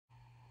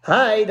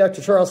Hi,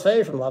 Dr. Charles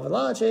Fay from Love and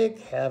Logic.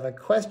 Have a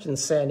question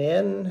sent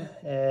in,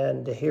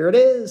 and here it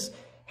is.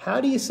 How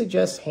do you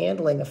suggest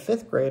handling a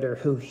fifth grader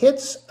who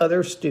hits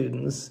other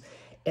students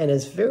and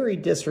is very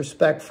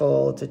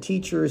disrespectful to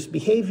teachers?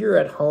 Behavior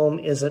at home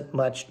isn't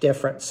much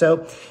different.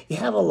 So you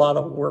have a lot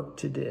of work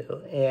to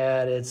do,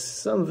 and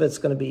some of it's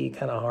going to be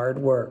kind of hard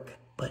work.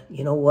 But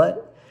you know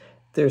what?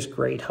 There's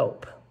great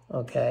hope,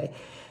 okay?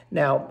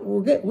 Now,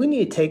 we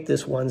need to take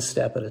this one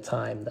step at a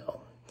time, though.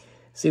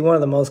 See, one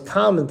of the most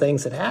common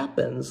things that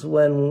happens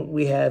when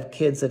we have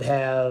kids that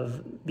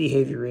have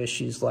behavior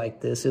issues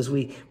like this is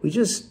we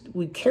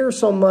care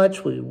so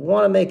much, we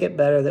want to make it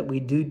better, that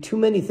we do too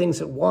many things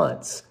at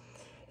once.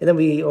 And then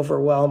we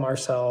overwhelm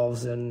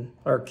ourselves and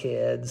our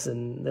kids,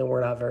 and then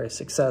we're not very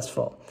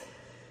successful.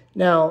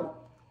 Now,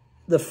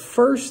 the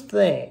first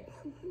thing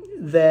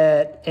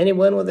that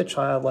anyone with a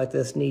child like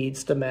this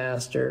needs to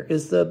master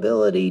is the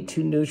ability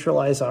to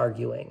neutralize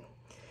arguing.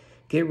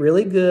 Get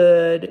really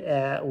good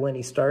at when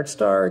he starts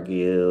to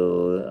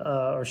argue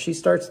or she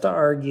starts to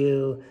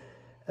argue,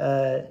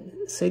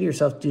 say to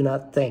yourself, do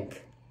not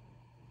think.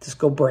 Just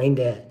go brain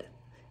dead.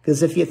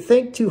 Because if you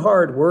think too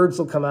hard, words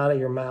will come out of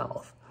your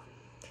mouth.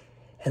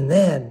 And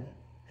then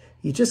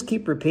you just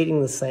keep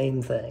repeating the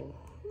same thing.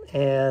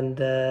 And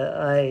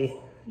I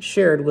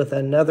shared with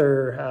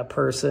another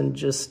person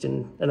just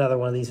in another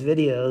one of these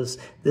videos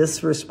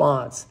this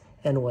response.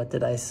 And what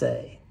did I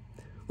say?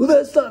 Well,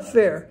 that's not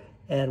fair.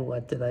 And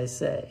what did I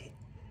say?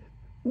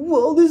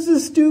 Well, this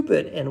is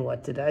stupid. And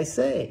what did I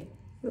say?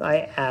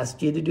 I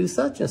asked you to do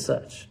such and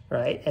such,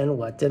 right? And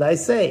what did I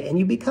say? And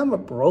you become a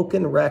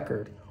broken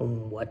record.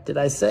 What did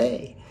I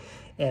say?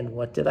 And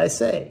what did I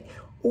say?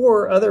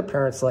 Or other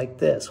parents like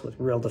this with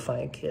real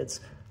defiant kids.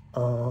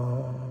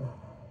 And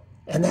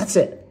that's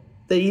it.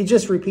 That you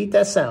just repeat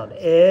that sound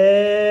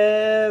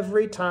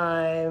every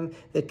time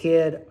the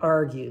kid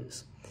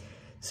argues.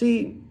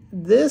 See,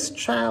 this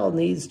child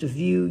needs to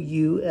view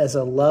you as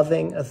a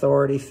loving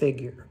authority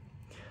figure.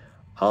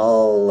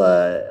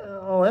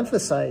 I'll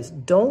emphasize,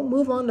 don't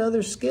move on to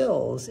other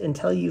skills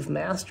until you've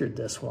mastered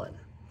this one.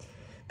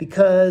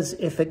 Because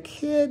if a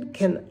kid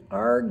can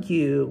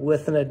argue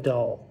with an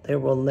adult, they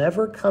will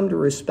never come to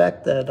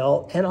respect the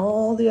adult, and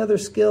all the other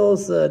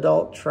skills the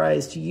adult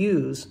tries to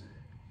use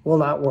will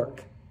not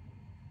work.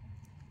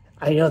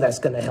 I know that's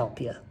going to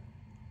help you.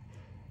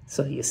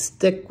 So you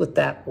stick with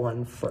that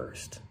one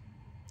first.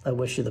 I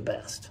wish you the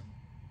best.